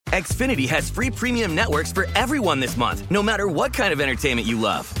Xfinity has free premium networks for everyone this month, no matter what kind of entertainment you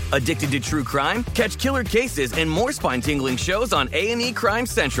love. Addicted to true crime? Catch killer cases and more spine-tingling shows on A&E Crime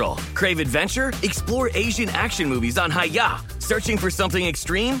Central. Crave adventure? Explore Asian action movies on Hi-Ya. Searching for something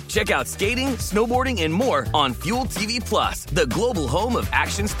extreme? Check out skating, snowboarding, and more on Fuel TV Plus, the global home of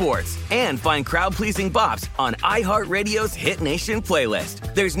action sports. And find crowd-pleasing bops on iHeartRadio's Hit Nation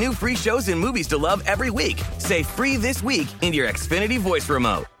playlist. There's new free shows and movies to love every week. Say free this week in your Xfinity voice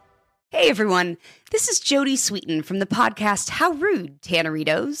remote. Hey everyone, this is Jody Sweeten from the podcast How Rude,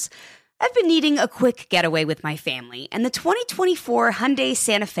 Tanneritos. I've been needing a quick getaway with my family, and the 2024 Hyundai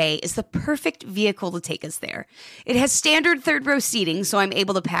Santa Fe is the perfect vehicle to take us there. It has standard third-row seating, so I'm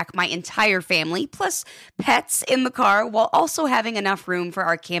able to pack my entire family, plus pets, in the car, while also having enough room for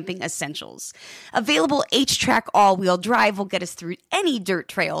our camping essentials. Available H-Track all-wheel drive will get us through any dirt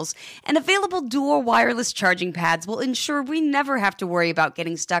trails, and available dual wireless charging pads will ensure we never have to worry about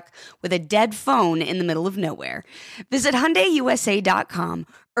getting stuck with a dead phone in the middle of nowhere. Visit HyundaiUSA.com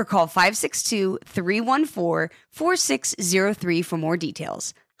or call 562-314-4603 for more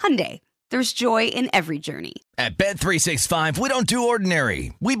details. Hyundai, there's joy in every journey. At Bet365, we don't do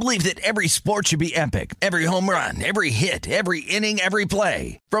ordinary. We believe that every sport should be epic. Every home run, every hit, every inning, every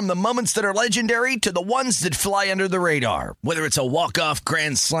play. From the moments that are legendary to the ones that fly under the radar. Whether it's a walk-off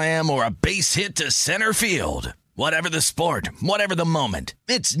grand slam or a base hit to center field. Whatever the sport, whatever the moment,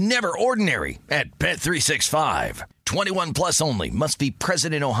 it's never ordinary at Bet365. 21 plus only. Must be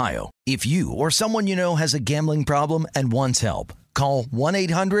present in Ohio. If you or someone you know has a gambling problem and wants help, call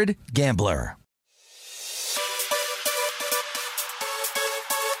 1-800-GAMBLER.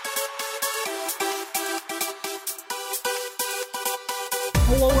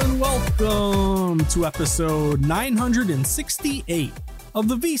 Hello and welcome to episode 968 of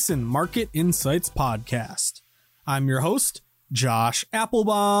the VEASAN Market Insights Podcast. I'm your host, Josh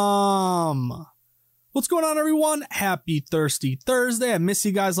Applebaum. What's going on, everyone? Happy Thirsty Thursday. I missed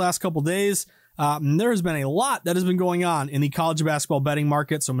you guys last couple days. There has been a lot that has been going on in the college basketball betting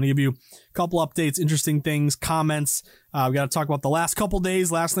market, so I'm going to give you a couple updates, interesting things, comments. We got to talk about the last couple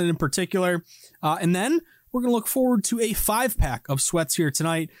days, last night in particular, and then we're going to look forward to a 5-pack of sweats here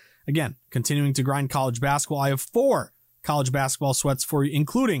tonight. Again, continuing to grind college basketball. I have 4 college basketball sweats for you,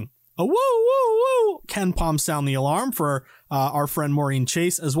 including a woo, woo, woo, Ken Palm sound the alarm for our friend Maureen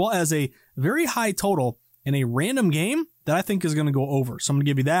Chase, as well as a very high total in a random game that I think is going to go over. So I'm going to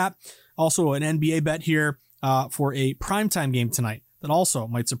give you that. Also, an NBA bet here for a primetime game tonight that also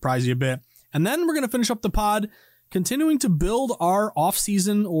might surprise you a bit. And then we're going to finish up the pod, continuing to build our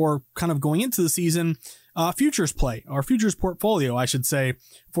off-season, or kind of going into the season, futures play, or futures portfolio, I should say,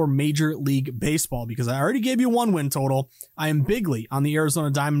 for Major League Baseball, because I already gave you 1 win total. I am bigly on the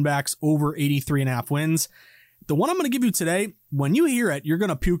Arizona Diamondbacks over 83.5 wins. The one I'm going to give you today, when you hear it, you're going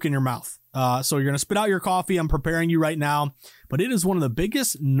to puke in your mouth. So you're going to spit out your coffee. I'm preparing you right now, but it is one of the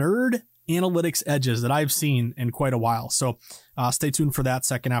biggest nerd analytics edges that I've seen in quite a while. So stay tuned for that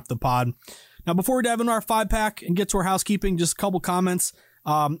second half of the pod. Now, before we dive into our 5-pack and get to our housekeeping, just a couple comments.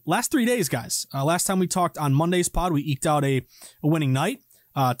 Last 3 days, guys. Last time we talked on Monday's pod, we eked out a winning night,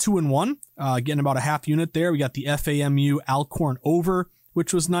 2-1, getting about a half unit there. We got the FAMU Alcorn over,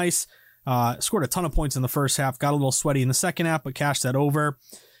 which was nice. Scored a ton of points in the first half, got a little sweaty in the second half, but cashed that over.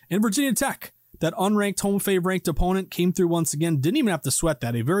 And Virginia Tech, that unranked home fave ranked opponent, came through once again. Didn't even have to sweat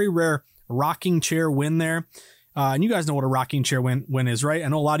that. A very rare rocking chair win there. And you guys know what a rocking chair win is, right? I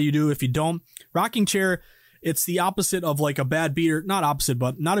know a lot of you do. If you don't, rocking chair, it's the opposite of like a bad beat, or not opposite,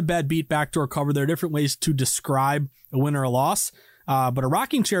 but not a bad beat backdoor cover. There are different ways to describe a win or a loss. But a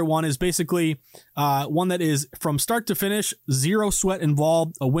rocking chair one is basically one that is from start to finish, zero sweat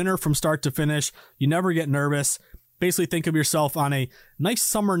involved, a winner from start to finish. You never get nervous. Basically think of yourself on a nice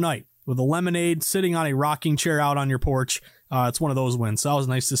summer night with a lemonade, sitting on a rocking chair out on your porch. It's one of those wins. So that was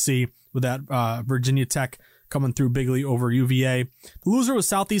nice to see with that Virginia Tech coming through bigly over UVA. The loser was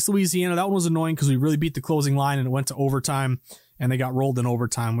Southeast Louisiana. That one was annoying because we really beat the closing line and it went to overtime, and they got rolled in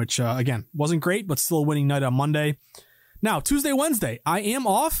overtime, which, again, wasn't great, but still a winning night on Monday. Now, Tuesday, Wednesday, I am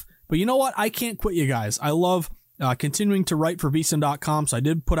off, but you know what? I can't quit you guys. I love continuing to write for VEASAN.com, so I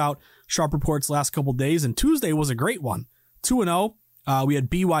did put out sharp reports last couple days, and Tuesday was a great one. 2-0. We had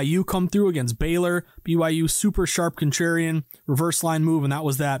BYU come through against Baylor. BYU super sharp contrarian reverse line move, and that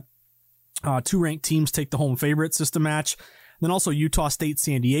was that 2 ranked teams take the home favorite system match. Then also Utah State,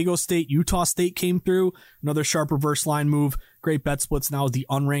 San Diego State. Utah State came through, another sharp reverse line move. Great bet splits. Now the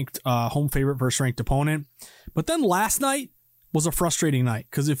unranked home favorite versus ranked opponent. But then last night was a frustrating night,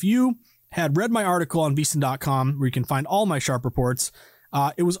 because if you had read my article on VEASAN.com, where you can find all my sharp reports,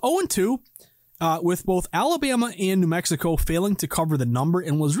 it was 0-2. with both Alabama and New Mexico failing to cover the number.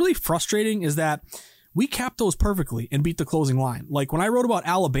 And what was really frustrating is that we capped those perfectly and beat the closing line. Like when I wrote about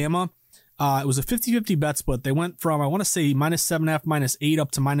Alabama, it was a 50-50 bet split. They went from, I want to say, -7.5, -8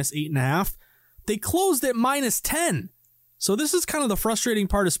 up to -8.5. They closed at -10. So this is kind of the frustrating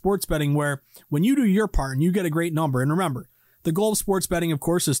part of sports betting, where when you do your part and you get a great number, and remember, the goal of sports betting, of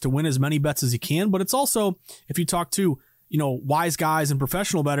course, is to win as many bets as you can, but it's also, if you talk to, wise guys and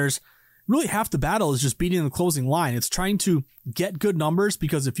professional bettors, really half the battle is just beating the closing line. It's trying to get good numbers,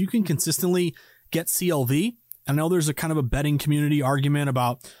 because if you can consistently get CLV, I know there's a kind of a betting community argument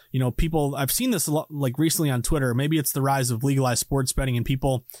about, people, I've seen this a lot, like recently on Twitter, maybe it's the rise of legalized sports betting and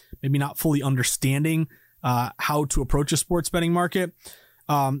people maybe not fully understanding how to approach a sports betting market.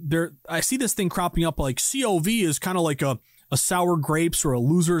 I see this thing cropping up like CLV is kind of like a sour grapes or a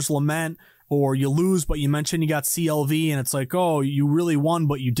loser's lament, or you lose, but you mentioned you got CLV and it's like, oh, you really won,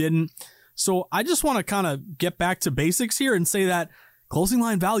 but you didn't. So I just want to kind of get back to basics here and say that closing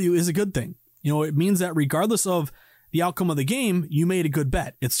line value is a good thing. It means that regardless of the outcome of the game, you made a good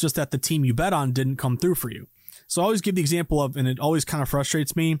bet. It's just that the team you bet on didn't come through for you. So I always give the example of, and it always kind of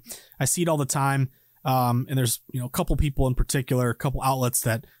frustrates me, I see it all the time. And there's, a couple people in particular, a couple outlets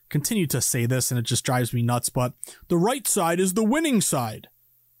that continue to say this, and it just drives me nuts. But the right side is the winning side.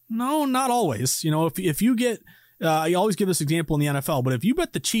 No, not always. If you get, I always give this example in the NFL, but if you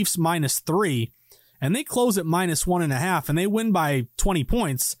bet the Chiefs -3 and they close at -1.5 and they win by 20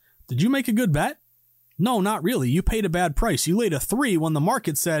 points, did you make a good bet? No, not really. You paid a bad price. You laid a 3 when the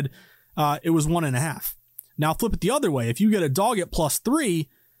market said it was 1.5. Now flip it the other way. If you get a dog at +3,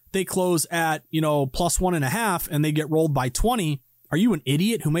 they close at, +1.5 and they get rolled by 20. Are you an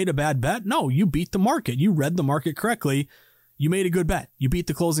idiot who made a bad bet? No, you beat the market. You read the market correctly. You made a good bet. You beat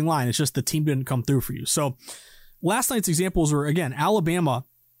the closing line. It's just the team didn't come through for you. So last night's examples were, again, Alabama,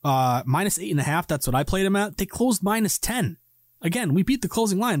 -8.5. That's what I played them at. They closed -10. Again, we beat the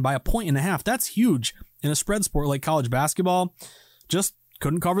closing line by 1.5. That's huge in a spread sport like college basketball. Just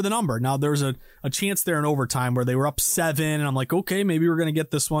couldn't cover the number. Now, there's a chance there in overtime where they were up 7, and I'm like, okay, maybe we're going to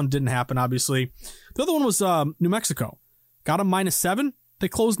get this one. Didn't happen, obviously. The other one was New Mexico. Got them -7. They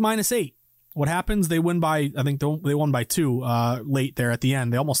closed -8. What happens? They win by, I think they won by 2 late there at the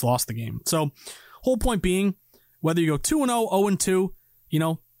end. They almost lost the game. So, whole point being, whether you go 2-0, 0-2,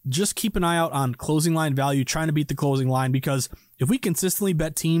 just keep an eye out on closing line value, trying to beat the closing line, because if we consistently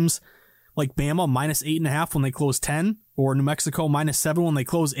bet teams like Bama -8.5 when they close 10, or New Mexico -7 when they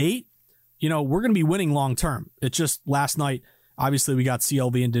close 8, we're going to be winning long term. It's just last night, obviously we got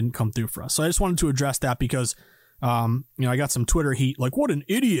CLV and didn't come through for us. So I just wanted to address that because, I got some Twitter heat, like, what an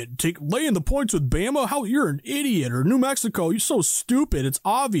idiot, laying the points with Bama? How, you're an idiot, or New Mexico, you're so stupid, it's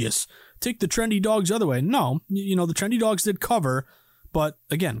obvious. Take the trendy dogs the other way. No, the trendy dogs did cover, but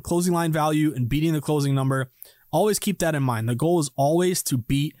again, closing line value and beating the closing number, always keep that in mind. The goal is always to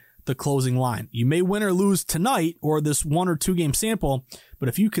beat the closing line. You may win or lose tonight or this 1 or 2 game sample, but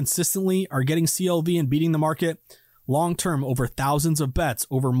if you consistently are getting CLV and beating the market long term over thousands of bets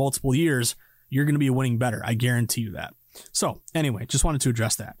over multiple years, you're going to be a winning bettor. I guarantee you that. So anyway, just wanted to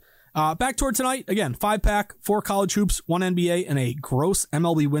address that. Back toward tonight, again, 5-pack, 4 college hoops, 1 NBA, and a gross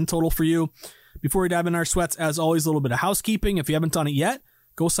MLB win total for you. Before we dive in our sweats, as always, a little bit of housekeeping. If you haven't done it yet,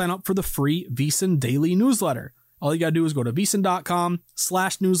 go sign up for the free VSiN daily newsletter. All you got to do is go to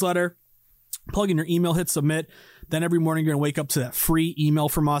vsin.com/newsletter, plug in your email, hit submit. Then every morning you're going to wake up to that free email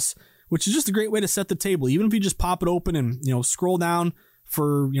from us, which is just a great way to set the table. Even if you just pop it open and, scroll down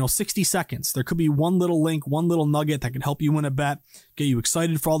for, 60 seconds, there could be one little link, one little nugget that can help you win a bet, get you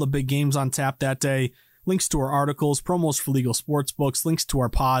excited for all the big games on tap that day, links to our articles, promos for legal sports books, links to our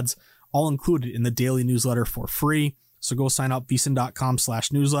pods, all included in the daily newsletter for free. So go sign up,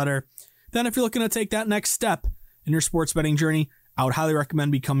 vsin.com/newsletter. Then if you're looking to take that next step in your sports betting journey, I would highly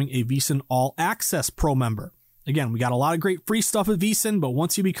recommend becoming a VSiN All Access Pro member. Again, we got a lot of great free stuff at VSiN, but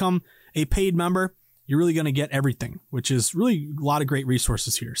once you become a paid member, you're really going to get everything, which is really a lot of great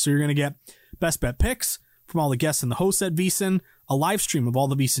resources here. So you're going to get best bet picks from all the guests and the hosts at VSiN, a live stream of all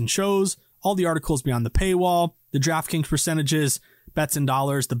the VSiN shows, all the articles beyond the paywall, the DraftKings percentages, bets and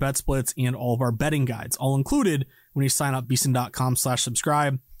dollars, the bet splits, and all of our betting guides, all included when you sign up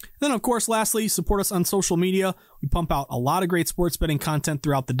vsin.com/subscribe. Then, of course, lastly, support us on social media. We pump out a lot of great sports betting content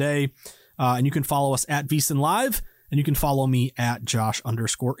throughout the day. And you can follow us at VSiN Live, and you can follow me at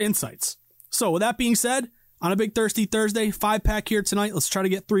Josh_Insights. So with that being said, on a big Thirsty Thursday, 5-pack here tonight. Let's try to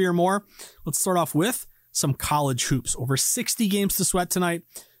get 3 or more. Let's start off with some college hoops. Over 60 games to sweat tonight.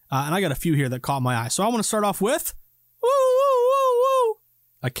 And I got a few here that caught my eye. So I want to start off with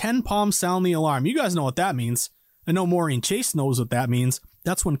a Ken Palm sound the alarm. You guys know what that means. I know Maureen Chase knows what that means.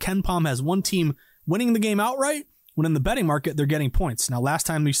 That's when KenPom has one team winning the game outright, when in the betting market, they're getting points. Now, last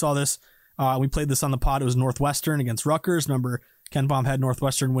time we saw this, we played this on the pod, it was Northwestern against Rutgers. Remember, KenPom had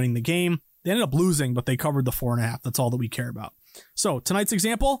Northwestern winning the game. They ended up losing, but they covered the 4.5. That's all that we care about. So tonight's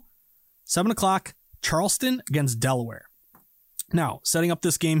example, 7 o'clock, Charleston against Delaware. Now, setting up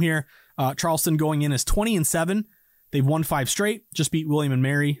this game here, Charleston going in as 20-7. They've won 5 straight, just beat Bill and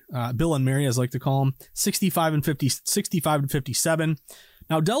Mary, as I like to call them, 65-57.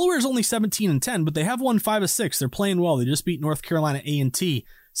 Now, Delaware is only 17-10, but they have won 5 of 6. They're playing well. They just beat North Carolina A&T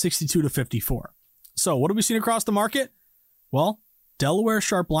 62-54. So what have we seen across the market? Well, Delaware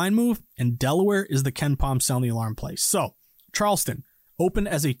sharp line move, and Delaware is the KenPom sound the alarm play. So Charleston opened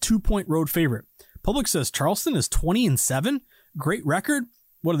as a 2-point road favorite. Public says Charleston is 20-7. Great record.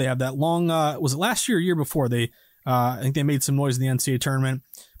 What do they have? That long, was it last year or year before? I think they made some noise in the NCAA tournament.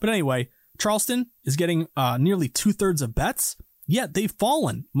 But anyway, Charleston is getting nearly 2/3 of bets, yet they've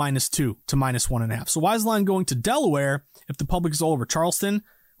fallen -2 to -1.5. So why is the line going to Delaware if the public is all over Charleston?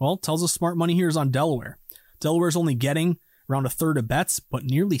 Well, tells us smart money here is on Delaware. Delaware is only getting around 1/3 of bets, but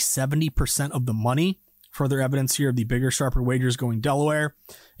nearly 70% of the money. Further evidence here of the bigger, sharper wagers going Delaware.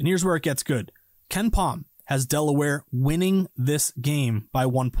 And here's where it gets good. KenPom has Delaware winning this game by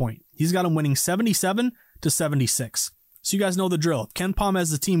 1 point. He's got them winning 77-76. So you guys know the drill. If KenPom has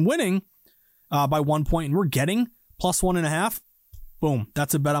the team winning by 1 point and we're getting +1.5, boom,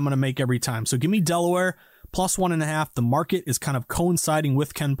 that's a bet I'm going to make every time. So give me Delaware +1.5. The market is kind of coinciding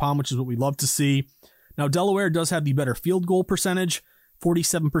with KenPom, which is what we love to see. Now, Delaware does have the better field goal percentage,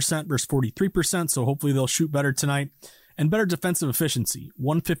 47% versus 43%, so hopefully they'll shoot better tonight. And better defensive efficiency,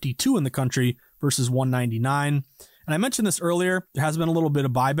 152 in the country versus 199. And I mentioned this earlier, there has been a little bit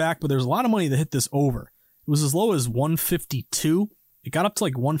of buyback, but there's a lot of money that hit this over. It was as low as 152. It got up to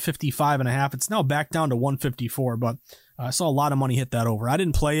like 155.5. It's now back down to 154, but I saw a lot of money hit that over. I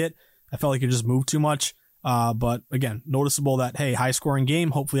didn't play it. I felt like it just moved too much. But again, noticeable that, hey, high scoring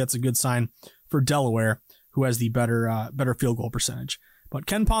game. Hopefully that's a good sign for Delaware, who has the better field goal percentage. But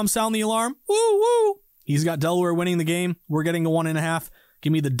KenPom sound the alarm. Woo, woo. He's got Delaware winning the game. We're getting a 1.5.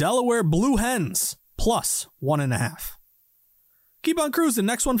 Give me the Delaware Blue Hens +1.5. Keep on cruising.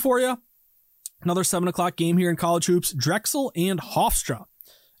 Next one for you. Another 7 o'clock game here in college hoops. Drexel and Hofstra.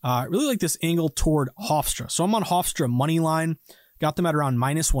 I really like this angle toward Hofstra. So I'm on Hofstra money line. Got them at around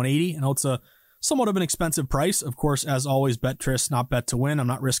 -180. I know it's a somewhat of an expensive price. Of course, as always, bet Tris, not bet to win. I'm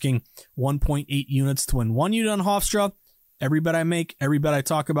not risking 1.8 units to win 1 unit on Hofstra. Every bet I make, every bet I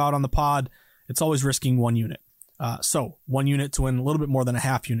talk about on the pod, it's always risking 1 unit. So 1 unit to win a little bit more than a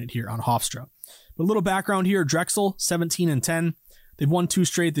half unit here on Hofstra. But a little background here, Drexel, 17-10. They've won 2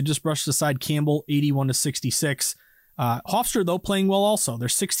 straight. They just brushed aside Campbell, 81-66. Hofstra, though, playing well also. They're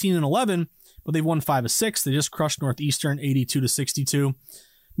 16-11, but they've won 5 of 6. They just crushed Northeastern, 82-62.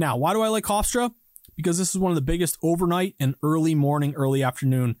 Now, why do I like Hofstra? Because this is one of the biggest overnight and early morning, early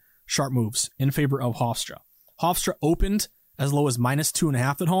afternoon sharp moves in favor of Hofstra. Hofstra opened as low as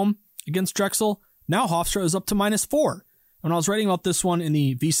 -2.5 at home against Drexel. Now Hofstra is up to -4. When I was writing about this one in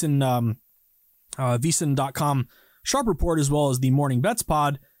the VSiN.com sharp report, as well as the morning bets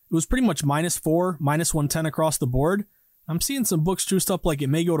pod, it was pretty much -4, -110 across the board. I'm seeing some books juiced up like it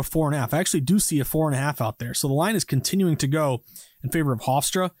may go to 4.5. I actually do see a 4.5 out there. So the line is continuing to go in favor of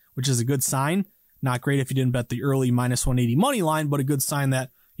Hofstra, which is a good sign. Not great if you didn't bet the early -180 money line, but a good sign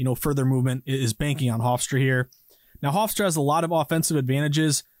that, further movement is banking on Hofstra here. Now, Hofstra has a lot of offensive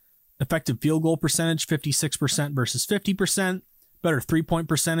advantages. Effective field goal percentage, 56% versus 50%. Better three-point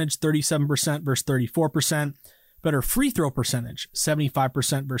percentage, 37% versus 34%. Better free throw percentage,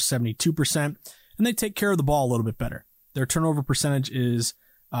 75% versus 72%. And they take care of the ball a little bit better. Their turnover percentage is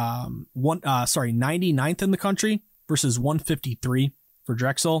 99th in the country versus 153 for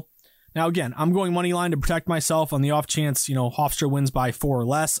Drexel. Now, again, I'm going money line to protect myself on the off chance, Hofstra wins by 4 or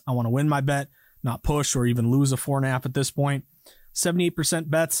less. I want to win my bet, not push or even lose a 4.5 at this point. 78%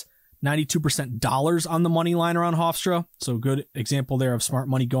 bets, 92% dollars on the money line around Hofstra. So good example there of smart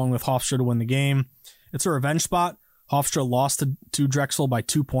money going with Hofstra to win the game. It's a revenge spot. Hofstra lost to Drexel by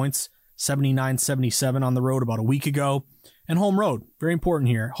 2 points, 79-77 on the road about a week ago. And home road, very important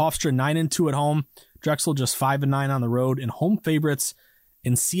here. Hofstra 9-2 at home. Drexel just 5-9 on the road. And home favorites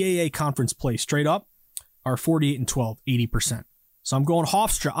in CAA conference play straight up are 48-12, 80%. So I'm going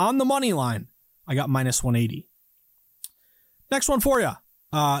Hofstra on the money line. I got -180. Next one for you.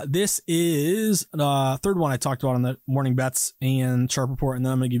 This is the third one I talked about on the morning bets and sharp report, and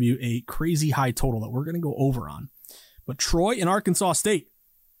then I'm going to give you a crazy high total that we're going to go over on. But Troy and Arkansas State,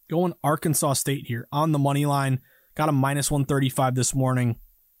 going Arkansas State here on the money line. Got a -135 this morning.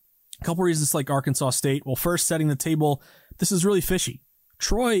 A couple reasons like Arkansas State. Well, first, setting the table, this is really fishy.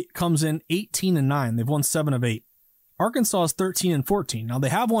 Troy comes in 18-9. They've won 7 of 8. Arkansas is 13-14. Now, they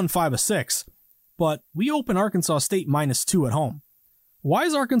have won 5 of 6, but we open Arkansas State -2 at home. Why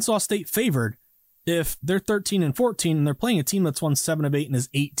is Arkansas State favored if they're 13-14 and they're playing a team that's won 7 of 8 and is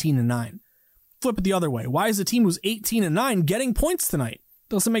 18-9? Flip it the other way. Why is a team who's 18-9 getting points tonight?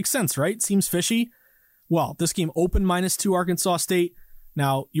 Doesn't make sense, right? Seems fishy. Well, this game opened -2 Arkansas State.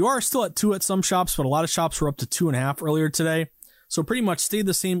 Now, you are still at 2 at some shops, but a lot of shops were up to 2.5 earlier today. So pretty much stayed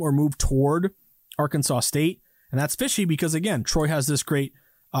the same or moved toward Arkansas State. And that's fishy because, again, Troy has this great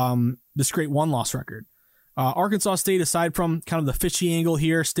one-loss record. Arkansas State, aside from kind of the fishy angle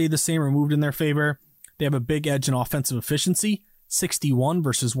here, stayed the same or moved in their favor. They have a big edge in offensive efficiency, 61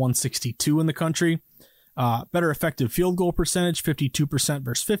 versus 162 in the country. Better effective field goal percentage, 52%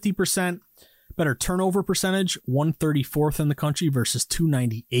 versus 50%. Better turnover percentage, 134th in the country versus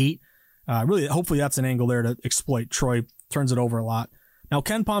 298. Really, hopefully that's an angle there to exploit. Troy turns it over a lot. Now,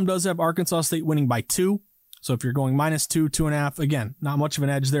 KenPom does have Arkansas State winning by 2. So if you're going -2, 2.5, again, not much of an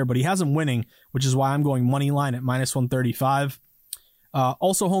edge there, but he has them winning, which is why I'm going money line at -135.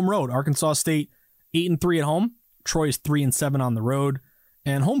 Also home road, Arkansas State 8-3 at home. Troy is 3-7 on the road.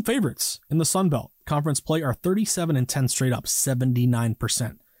 And home favorites in the Sun Belt conference play are 37-10 straight up,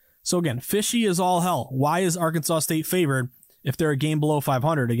 79%. So again, fishy is all hell. Why is Arkansas State favored if they're a game below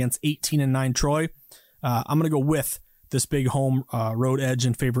 500 against 18-9 Troy? I'm going to go with this big home road edge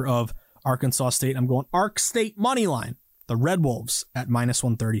in favor of Arkansas State. I'm going Ark State money line, the Red Wolves at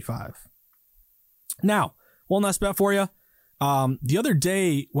 -135. Now, one last bet for you. The other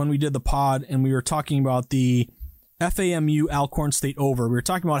day when we did the pod and we were talking about the FAMU Alcorn State over, we were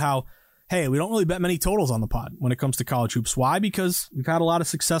talking about how, hey, we don't really bet many totals on the pod when it comes to college hoops. Why? Because we've had a lot of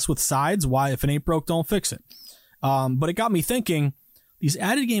success with sides. Why? If it ain't broke, don't fix it. But it got me thinking, these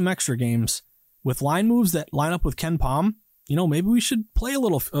added game extra games with line moves that line up with KenPom, maybe we should play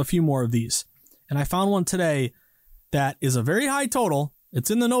a few more of these. And I found one today that is a very high total. It's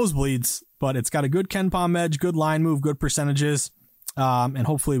in the nosebleeds, but it's got a good KenPom edge, good line move, good percentages. And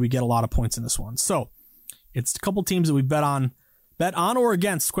hopefully we get a lot of points in this one. So it's a couple teams that we bet on or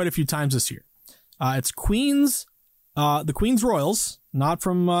against quite a few times this year. It's Queens, the Queens Royals, not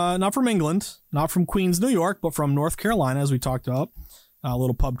from England, not from Queens, New York, but from North Carolina, as we talked about. A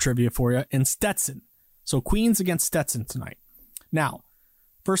little pub trivia for you. And Stetson. So Queens against Stetson tonight. Now,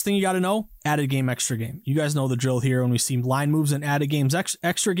 first thing you got to know, added game, extra game. You guys know the drill here. When we see line moves and added games,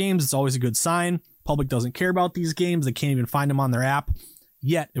 extra games, it's always a good sign. Public doesn't care about these games. They can't even find them on their app.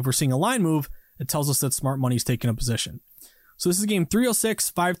 Yet, if we're seeing a line move, it tells us that smart money's taking a position. So this is game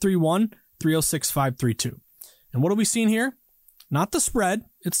 306-531, 306-532. And what are we seeing here? Not the spread.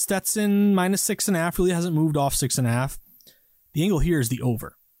 It's Stetson -6.5. Really hasn't moved off 6.5. The angle here is the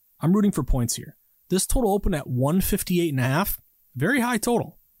over. I'm rooting for points here. This total opened at 158.5. Very high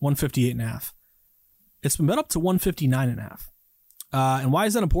total, 158.5. It's been bet up to 159.5. And why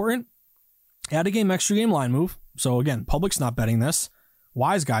is that important? Add a game, extra game line move. So again, public's not betting this.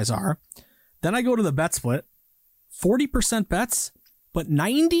 Wise guys are. Then I go to the bet split. 40% bets, but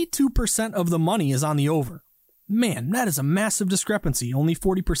 92% of the money is on the over. Man, that is a massive discrepancy. Only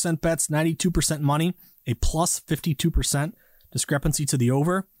 40% bets, 92% money, a plus 52% discrepancy to the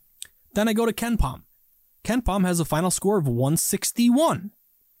over. Then I go to KenPom. KenPom has a final score of 161.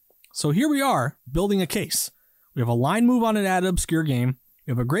 So here we are building a case. We have a line move on an added obscure game.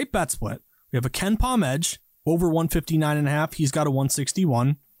 We have a great bet split. We have a KenPom edge over 159.5. He's got a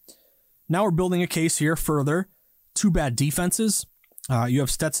 161. Now we're building a case here further. 2 bad defenses. You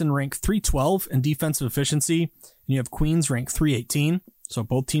have Stetson ranked 312 in defensive efficiency, and you have Queens ranked 318. So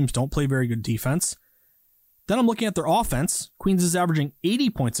both teams don't play very good defense. Then I'm looking at their offense. Queens is averaging 80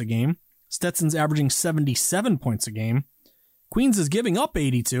 points a game. Stetson's averaging 77 points a game. Queens is giving up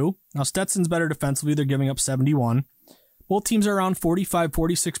 82. Now Stetson's better defensively. They're giving up 71. Both teams are around 45,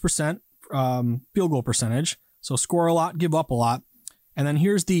 46% field goal percentage. So score a lot, give up a lot. And then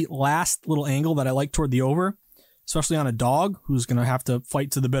here's the last little angle that I like toward the over, especially on a dog who's going to have to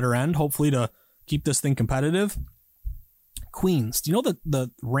fight to the bitter end, hopefully to keep this thing competitive. Queens. Do you know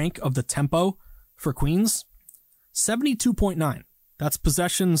the rank of the tempo for Queens? 72.9. That's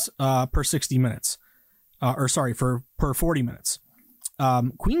possessions per 60 minutes. Per 40 minutes.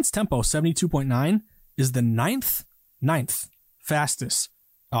 Queens tempo, 72.9, is the ninth fastest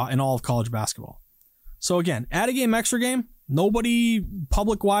in all of college basketball. So again, add a game, extra game. Nobody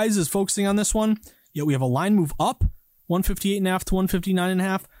public-wise is focusing on this one. Yet we have a line move up, 158.5 to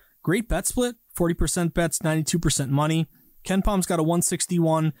 159.5. Great bet split, 40% bets, 92% money. KenPom's got a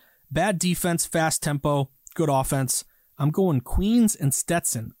 161. Bad defense, fast tempo, good offense. I'm going Queens and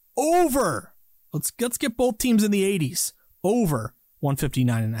Stetson over. Let's get both teams in the 80s. Over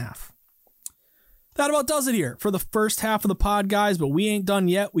 159.5. That about does it here for the first half of the pod, guys, but we ain't done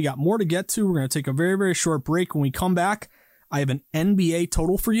yet. We got more to get to. We're going to take a very, very short break. When we come back, I have an NBA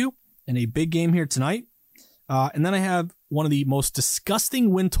total for you and a big game here tonight. And then I have one of the most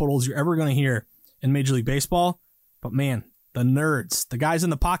disgusting win totals you're ever going to hear in Major League Baseball. But man, the nerds, the guys in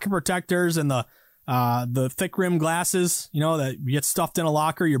the pocket protectors and the thick rim glasses, that you get stuffed in a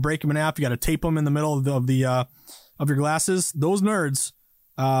locker, you break them in half, you got to tape them in the middle of your glasses. Those nerds,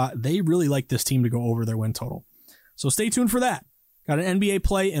 they really like this team to go over their win total. So stay tuned for that. Got an NBA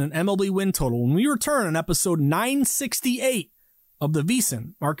play and an MLB win total when we return on episode 968 of the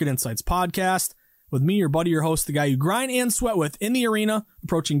VSiN Market Insights podcast with me, your buddy, your host, the guy you grind and sweat with in the arena,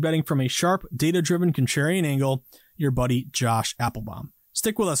 approaching betting from a sharp, data-driven contrarian angle, your buddy Josh Applebaum.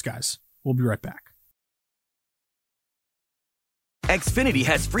 Stick with us, guys. We'll be right back. Xfinity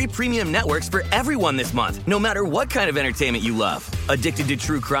has free premium networks for everyone this month, no matter what kind of entertainment you love. Addicted to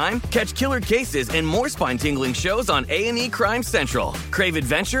true crime? Catch killer cases and more spine-tingling shows on A&E Crime Central. Crave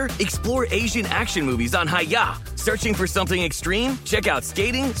adventure? Explore Asian action movies on Hi-Ya. Searching for something extreme? Check out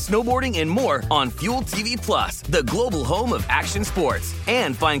skating, snowboarding, and more on Fuel TV Plus, the global home of action sports.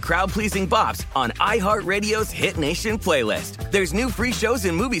 And find crowd-pleasing bops on iHeartRadio's Hit Nation playlist. There's new free shows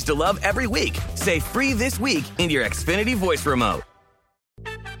and movies to love every week. Say free this week in your Xfinity voice remote.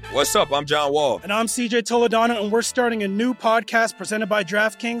 What's up? I'm John Wall. And I'm CJ Toledano, and we're starting a new podcast presented by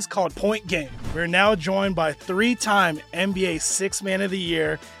DraftKings called Point Game. We're now joined by three-time NBA Sixth Man of the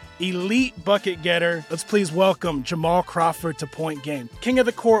Year, elite bucket getter. Let's please welcome Jamal Crawford to Point Game. King of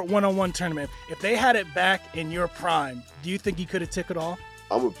the Court one-on-one tournament. If they had it back in your prime, do you think you could have took it all?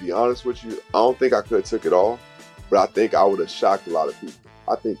 I'm going to be honest with you. I don't think I could have took it all, but I think I would have shocked a lot of people.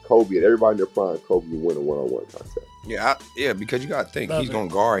 I think Kobe and everybody in their prime, Kobe would win a one-on-one contest. Yeah, because you got to think, he's going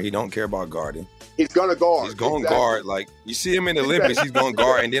to guard. He don't care about guarding. He's going to guard. He's going to guard. Like, you see him in the Olympics, he's going to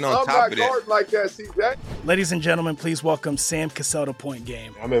guard. And then on top of that. Like that, see that? Ladies and gentlemen, please welcome Sam Cassell to Point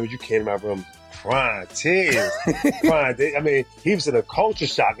Game. I remember you came out from prime 10. I mean, he was in a culture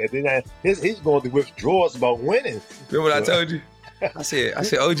shock. And then he's going through withdrawals about winning. Remember what I told you? I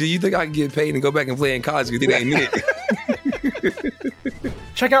said, OG, you think I can get paid and go back and play in college because it ain't it?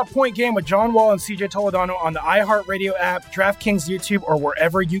 Check out Point Game with John Wall and CJ Toledano on the iHeartRadio app, DraftKings YouTube, or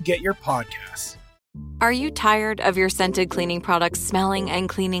wherever you get your podcasts. Are you tired of your scented cleaning products smelling and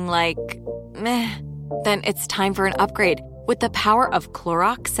cleaning like meh? Then it's time for an upgrade with the power of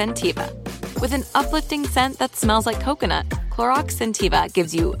Clorox Scentiva. With an uplifting scent that smells like coconut, Clorox Scentiva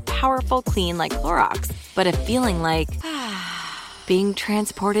gives you powerful clean like Clorox, but a feeling like being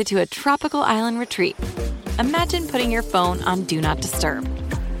transported to a tropical island retreat. Imagine putting your phone on Do Not Disturb,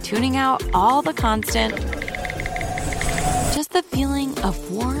 tuning out all the constant, just the feeling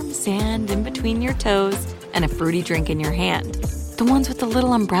of warm sand in between your toes and a fruity drink in your hand. The ones with the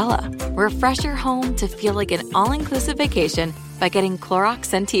little umbrella. Refresh your home to feel like an all-inclusive vacation by getting Clorox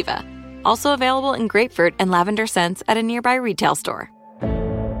Scentiva. Also available in grapefruit and lavender scents at a nearby retail store.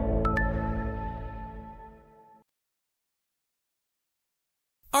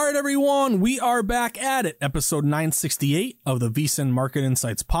 All right, everyone, we are back at it. Episode 968 of the VSiN Market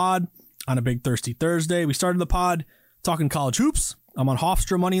Insights pod on a big Thirsty Thursday. We started the pod talking college hoops. I'm on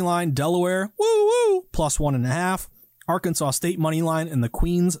Hofstra money line, Delaware, woo, plus 1.5. Arkansas State money line and the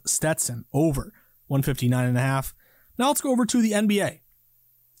Queens Stetson over 159.5. Now let's go over to the NBA.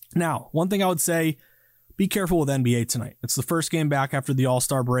 Now, one thing I would say, be careful with NBA tonight. It's the first game back after the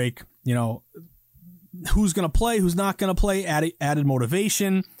All-Star break. Who's going to play, who's not going to play, added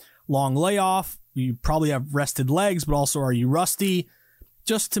motivation, long layoff. You probably have rested legs, but also are you rusty?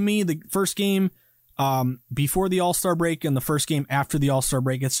 Just to me, the first game before the All-Star break and the first game after the All-Star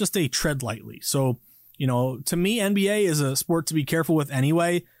break, it's just a tread lightly. So, to me, NBA is a sport to be careful with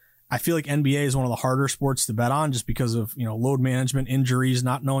anyway. I feel like NBA is one of the harder sports to bet on just because of, load management, injuries,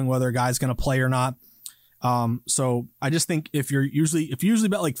 not knowing whether a guy's going to play or not. So I just think if you usually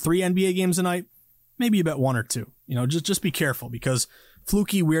bet like 3 NBA games a night, maybe you bet 1 or 2, just be careful because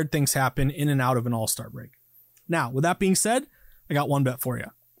fluky, weird things happen in and out of an All-Star break. Now, with that being said, I got one bet for you.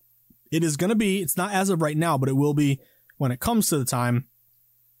 It is going to be, it's not as of right now, but it will be when it comes to the time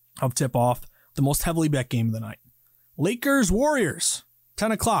of tip-off, the most heavily bet game of the night. Lakers-Warriors,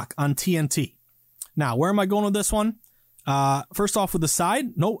 10 o'clock on TNT. Now, where am I going with this one? First off with the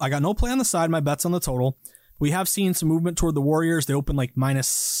side. No, I got no play on the side. My bet's on the total. We have seen some movement toward the Warriors. They opened like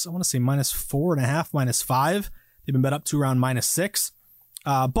 -4.5, -5. They've been bet up to around -6.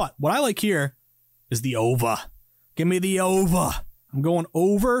 But what I like here is the over. Give me the over. I'm going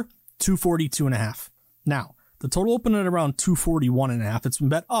over 242.5. Now, the total opened at around 241.5. It's been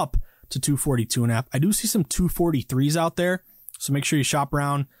bet up to 242.5. I do see some 243s out there. So make sure you shop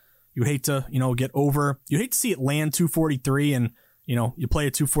around. You would hate to, get over. You hate to see it land 243 and, you play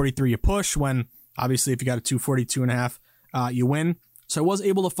a 243, you push when obviously if you got a 242.5, you win. So I was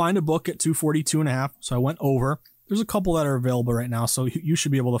able to find a book at 242.5. So I went over. There's a couple that are available right now. So you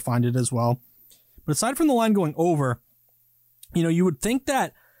should be able to find it as well. But aside from the line going over, you would think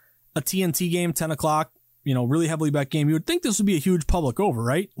that a TNT game, 10 o'clock, really heavily bet game, you would think this would be a huge public over,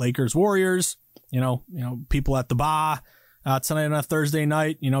 right? Lakers, Warriors, people at the bar tonight on a Thursday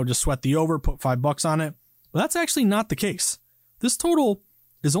night, just sweat the over, put $5 on it. But that's actually not the case. This total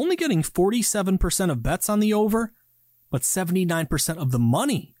is only getting 47% of bets on the over, but 79% of the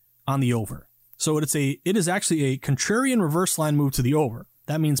money on the over. So it is actually a contrarian reverse line move to the over.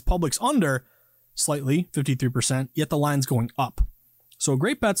 That means public's under slightly, 53%, yet the line's going up. So a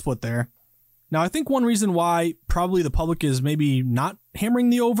great bet split there. Now, I think one reason why probably the public is maybe not hammering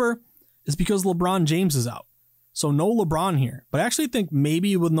the over is because LeBron James is out. So no LeBron here. But I actually think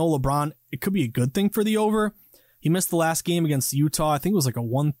maybe with no LeBron, it could be a good thing for the over. He missed the last game against Utah. I think it was like a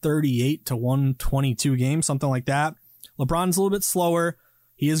 138 to 122 game, something like that. LeBron's a little bit slower.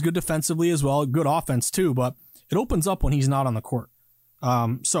 He is good defensively as well. Good offense too, but it opens up when he's not on the court.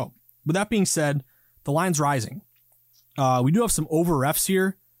 So with that being said, the line's rising. We do have some over refs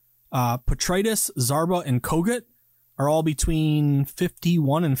here. Petritis, Zarba, and Kogut are all between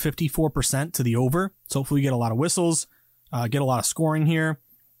 51 and 54% to the over. So hopefully we get a lot of whistles, get a lot of scoring here.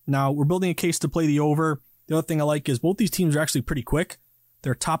 Now we're building a case to play the over. The other thing I like is both these teams are actually pretty quick.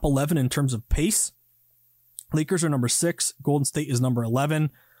 They're top 11 in terms of pace. Lakers are number 6. Golden State is number 11.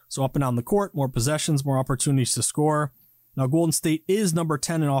 So up and down the court, more possessions, more opportunities to score. Now Golden State is number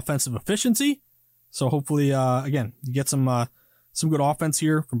 10 in offensive efficiency. So hopefully, again, you get some good offense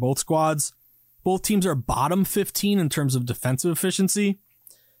here from both squads. Both teams are bottom 15 in terms of defensive efficiency.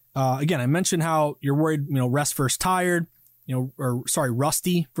 Again, I mentioned how you're worried, rest versus tired,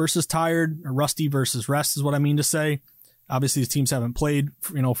 rusty versus tired, or rusty versus rest is what I mean to say. Obviously, these teams haven't played,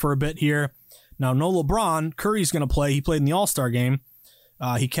 for a bit here. Now, no LeBron. Curry's going to play. He played in the All-Star game.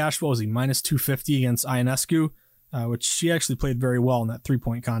 He cashed, minus 250 against Ionescu, which she actually played very well in that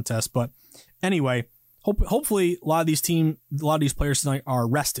 3-point contest. But anyway, hopefully a lot of these players tonight are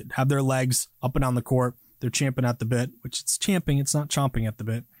rested, have their legs up and down the court. They're champing at the bit, which it's champing. It's not chomping at the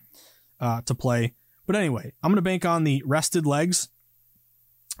bit to play. But anyway, I'm going to bank on the rested legs.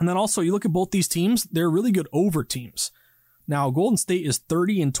 And then also you look at both these teams, they're really good over teams. Now, Golden State is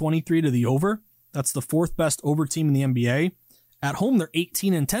 30 and 23 to the over. That's the 4th best over team in the NBA. At home, they're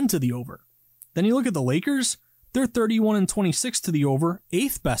 18 and 10 to the over. Then you look at the Lakers, they're 31 and 26 to the over,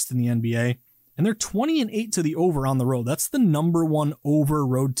 8th best in the NBA. And they're 20 and 8 to the over on the road. That's the number 1 over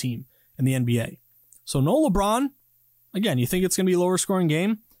road team in the NBA. So no LeBron. Again, you think it's going to be a lower scoring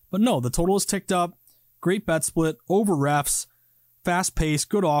game, but no, the total is ticked up. Great bet split, over refs, fast pace,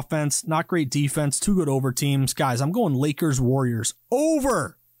 good offense, not great defense, 2 good over teams. Guys, I'm going Lakers Warriors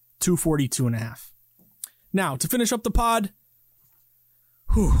over 242.5. Now, to finish up the pod,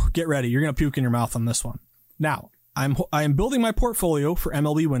 get ready. You're going to puke in your mouth on this one. Now, I am building my portfolio for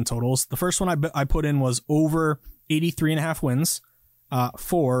MLB win totals. The first one I put in was over 83.5 wins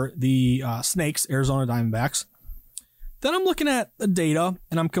for the Snakes, Arizona Diamondbacks. Then I'm looking at the data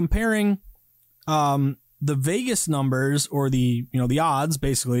and I'm comparing the Vegas numbers, or the odds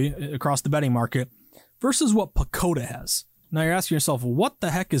basically across the betting market, versus what Pacoda has. Now you're asking yourself, what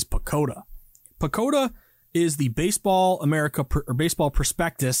the heck is Pacoda? Pacoda is the Baseball America or Baseball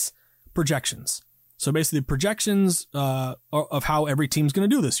Prospectus projections. So basically projections of how every team's going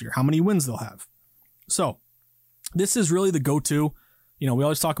to do this year, how many wins they'll have. So this is really the go-to. We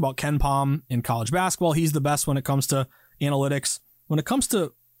always talk about Ken Pom in college basketball. He's the best when it comes to analytics. When it comes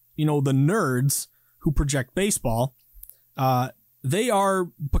to, the nerds who project baseball,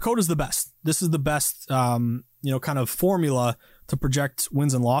 Pacoda's the best. This is the best, kind of formula to project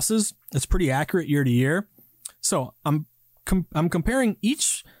wins and losses. It's pretty accurate year to year. So I'm comparing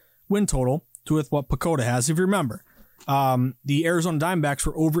each win total with what Pacoda has. If you remember, the Arizona Diamondbacks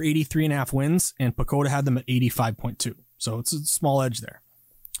were over 83.5 wins, and Pacoda had them at 85.2. So it's a small edge there.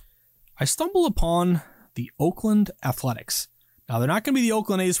 I stumble upon the Oakland Athletics. Now, they're not going to be the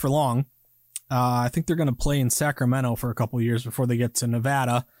Oakland A's for long. I think they're going to play in Sacramento for a couple of years before they get to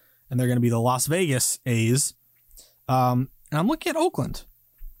Nevada, and they're going to be the Las Vegas A's. And I'm looking at Oakland.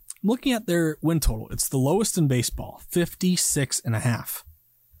 I'm looking at their win total. It's the lowest in baseball, 56.5.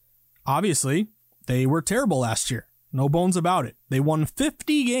 Obviously, they were terrible last year. No bones about it. They won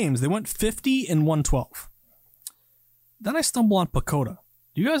 50 games. They went 50 and 112. Then I stumble on Pacoda.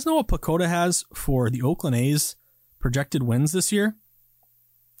 Do you guys know what Pacoda has for the Oakland A's projected wins this year?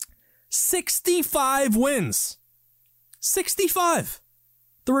 65 wins. 65.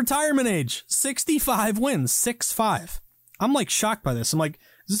 The retirement age, 65 wins, 6-5. I'm like shocked by this. I'm like,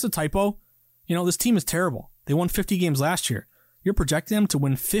 is this a typo? You know, this team is terrible. They won 50 games last year. You're projecting them to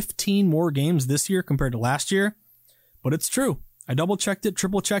win 15 more games this year compared to last year. But it's true. I double checked it,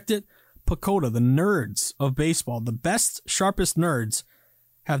 triple checked it. Pacoda, the nerds of baseball, the best, sharpest nerds,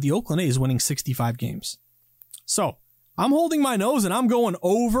 have the Oakland A's winning 65 games. So I'm holding my nose and I'm going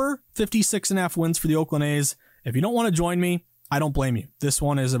over 56.5 wins for the Oakland A's. If you don't want to join me, I don't blame you. This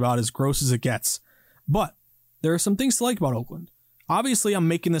one is about as gross as it gets. But there are some things to like about Oakland. Obviously, I'm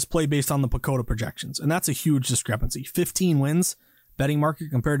making this play based on the Pacoda projections, and that's a huge discrepancy. 15 wins, betting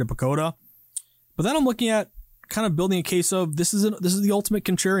market compared to Pacoda. But then I'm looking at kind of building a case of this is the ultimate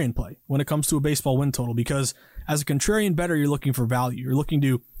contrarian play when it comes to a baseball win total, because as a contrarian bettor, you're looking for value. You're looking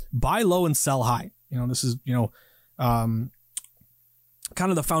to buy low and sell high. You know, this is, kind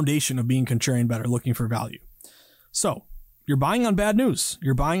of the foundation of being contrarian bettor, looking for value. So you're buying on bad news.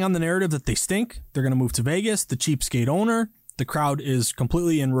 You're buying on the narrative that they stink. They're going to move to Vegas. The cheapskate owner. The crowd is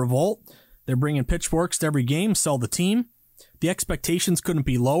completely in revolt. They're bringing pitchforks to every game, sell the team. The expectations couldn't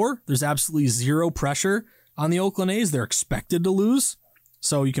be lower. There's absolutely zero pressure on the Oakland A's. They're expected to lose,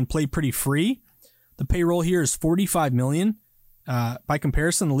 so you can play pretty free. The payroll here is $45 million. By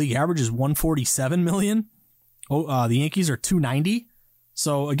comparison, the league average is $147 million. The Yankees are $290.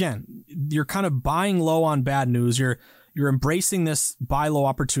 So again, you're kind of buying low on bad news. You're embracing this buy low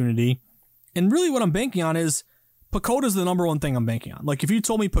opportunity. And really what I'm banking on is Pacoda is the number one thing I'm banking on. Like if you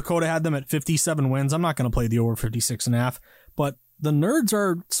told me Pacoda had them at 57 wins, I'm not going to play the over 56.5. But the nerds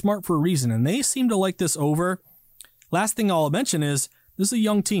are smart for a reason, and they seem to like this over. Last thing I'll mention is this is a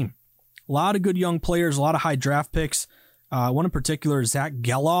young team. A lot of good young players, a lot of high draft picks. One in particular, Zach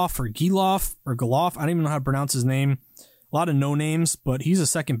Geloff or Geloff. I don't even know how to pronounce his name. A lot of no names, but he's a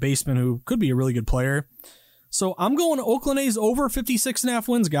second baseman who could be a really good player. So I'm going to Oakland A's over 56.5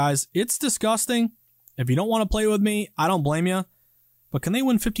 wins, guys. It's disgusting. If you don't want to play with me, I don't blame you. But can they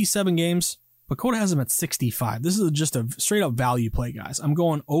win 57 games? Pacoda has them at 65. This is just a straight up value play, guys. I'm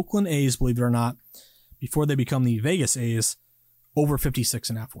going Oakland A's, believe it or not, before they become the Vegas A's, over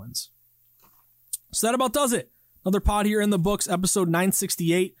 56.5 wins. So that about does it. Another pod here in the books, episode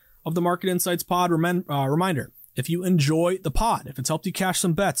 968 of the Market Insights pod. Reminder, if you enjoy the pod, if it's helped you cash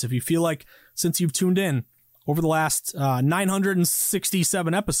some bets, if you feel like since you've tuned in over the last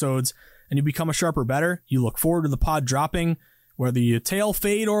 967 episodes and you become a sharper bettor, you look forward to the pod dropping, whether you tail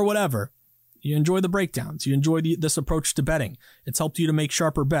fade or whatever, you enjoy the breakdowns, you enjoy this approach to betting. It's helped you to make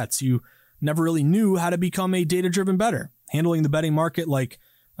sharper bets. You never really knew how to become a data-driven bettor, handling the betting market like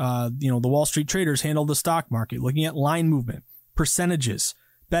the Wall Street traders handle the stock market, looking at line movement, percentages,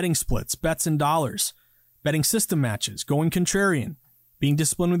 betting splits, bets in dollars, betting system matches, going contrarian, being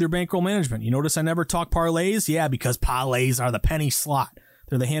disciplined with your bankroll management. You notice I never talk parlays? Yeah, because parlays are the penny slot.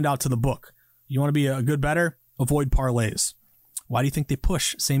 They're the handout to the book. You want to be a good bettor? Avoid parlays. Why do you think they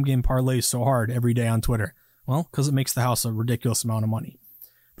push same game parlays so hard every day on Twitter? Well, because it makes the house a ridiculous amount of money.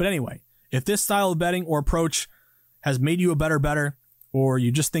 But anyway, if this style of betting or approach has made you a better bettor, or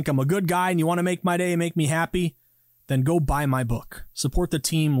you just think I'm a good guy and you want to make my day and make me happy, then go buy my book. Support the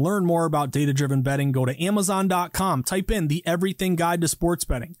team. Learn more about data-driven betting. Go to Amazon.com. Type in the Everything Guide to Sports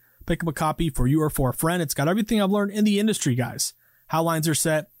Betting. Pick up a copy for you or for a friend. It's got everything I've learned in the industry, guys. How lines are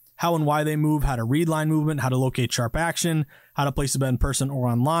set, how and why they move, how to read line movement, how to locate sharp action, how to place a bet in person or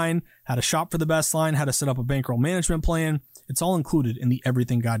online, how to shop for the best line, how to set up a bankroll management plan. It's all included in the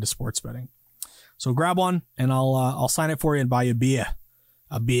Everything Guide to Sports Betting. So grab one and I'll sign it for you and buy you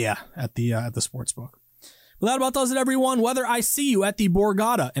a beer at the sports book. Well, that about does it, everyone. Whether I see you at the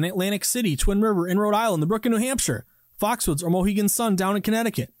Borgata in Atlantic City, Twin River in Rhode Island, the Brook in New Hampshire, Foxwoods or Mohegan Sun down in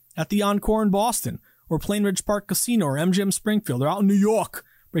Connecticut, at the Encore in Boston, or Plain Ridge Park Casino or MGM Springfield, or out in New York,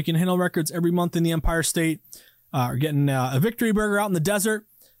 breaking handle records every month in the Empire State, or getting a victory burger out in the desert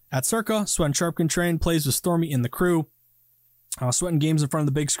at Circa. Sweat Sharp Contrarian plays with Stormy and the crew, sweating games in front of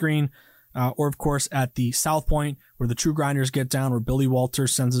the big screen, or of course at the South Point where the True Grinders get down, where Billy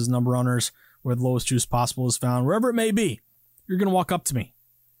Walters sends his number runners, where the lowest juice possible is found. Wherever it may be, you're going to walk up to me.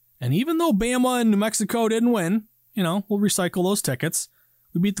 And even though Bama and New Mexico didn't win, we'll recycle those tickets.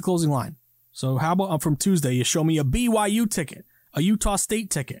 We beat the closing line. So how about from Tuesday, you show me a BYU ticket, a Utah State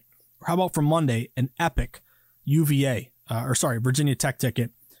ticket, or how about from Monday, an epic Virginia Tech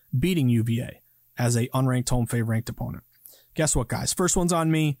ticket beating UVA as a unranked home favorite ranked opponent. Guess what, guys? First one's on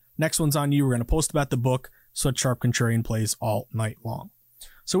me. Next one's on you. We're going to post about the book. Sweat Sharp Contrarian plays all night long.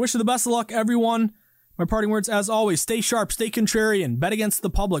 So wish you the best of luck, everyone. My parting words, as always, stay sharp, stay contrarian, bet against the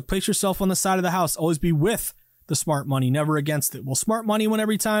public, place yourself on the side of the house, always be with the smart money, never against it. Will smart money win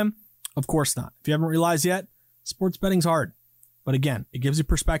every time? Of course not. If you haven't realized yet, Sports betting's hard. But again, it gives you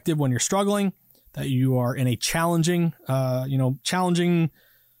perspective when you're struggling, that you are in a challenging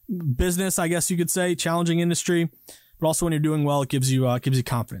business, I guess you could say, challenging industry. But also when you're doing well, it gives you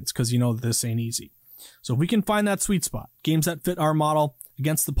confidence because you know that this ain't easy. So if we can find that sweet spot, games that fit our model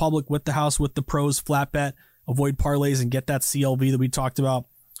against the public, with the house, with the pros, flat bet, avoid parlays, and get that CLV that we talked about,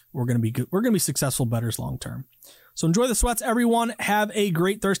 we're going to be good. We're going to be successful bettors long term. So enjoy the sweats, everyone. Have a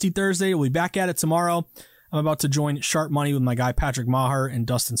great Thirsty Thursday. We'll be back at it tomorrow. I'm about to join Sharp Money with my guy Patrick Maher and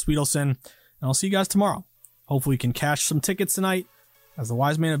Dustin Sweetelson. And I'll see you guys tomorrow. Hopefully we can cash some tickets tonight. As the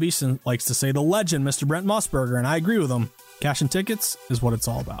wise man of Easton likes to say, the legend, Mr. Brent Musburger, and I agree with him, cashing tickets is what it's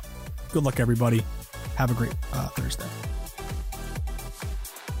all about. Good luck, everybody. Have a great Thursday.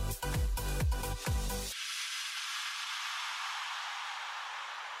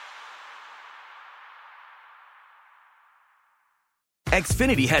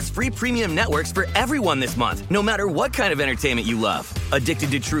 Xfinity has free premium networks for everyone this month, no matter what kind of entertainment you love.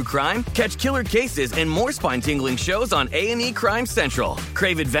 Addicted to true crime? Catch killer cases and more spine-tingling shows on A&E Crime Central.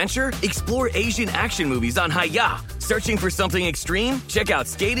 Crave adventure? Explore Asian action movies on Hi-YAH. Searching for something extreme? Check out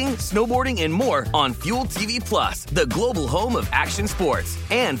skating, snowboarding, and more on Fuel TV Plus, the global home of action sports.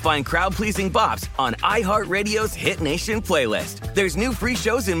 And find crowd-pleasing bops on iHeartRadio's Hit Nation playlist. There's new free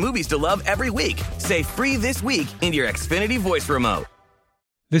shows and movies to love every week. Say free this week in your Xfinity voice remote.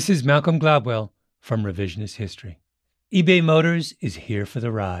 This is Malcolm Gladwell from Revisionist History. eBay Motors is here for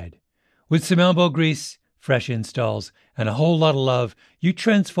the ride. With some elbow grease, fresh installs, and a whole lot of love, you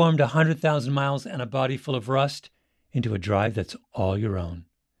transformed 100,000 miles and a body full of rust into a drive that's all your own.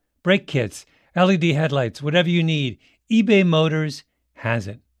 Brake kits, LED headlights, whatever you need, eBay Motors has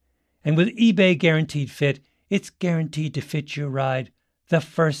it. And with eBay Guaranteed Fit, it's guaranteed to fit your ride the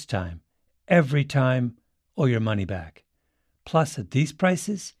first time, every time, or your money back. Plus, at these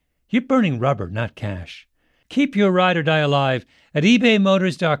prices, you're burning rubber, not cash. Keep your ride or die alive at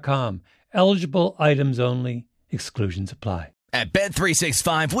ebaymotors.com. Eligible items only. Exclusions apply. At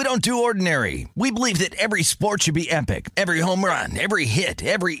Bet365, we don't do ordinary. We believe that every sport should be epic. Every home run, every hit,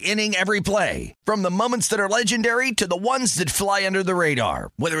 every inning, every play. From the moments that are legendary to the ones that fly under the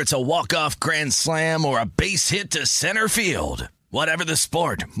radar. Whether it's a walk-off grand slam or a base hit to center field. Whatever the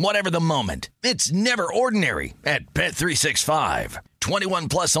sport, whatever the moment, it's never ordinary at Bet365. 21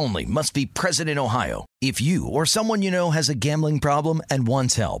 plus only. Must be present in Ohio. If you or someone you know has a gambling problem and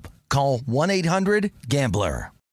wants help, call 1-800-GAMBLER.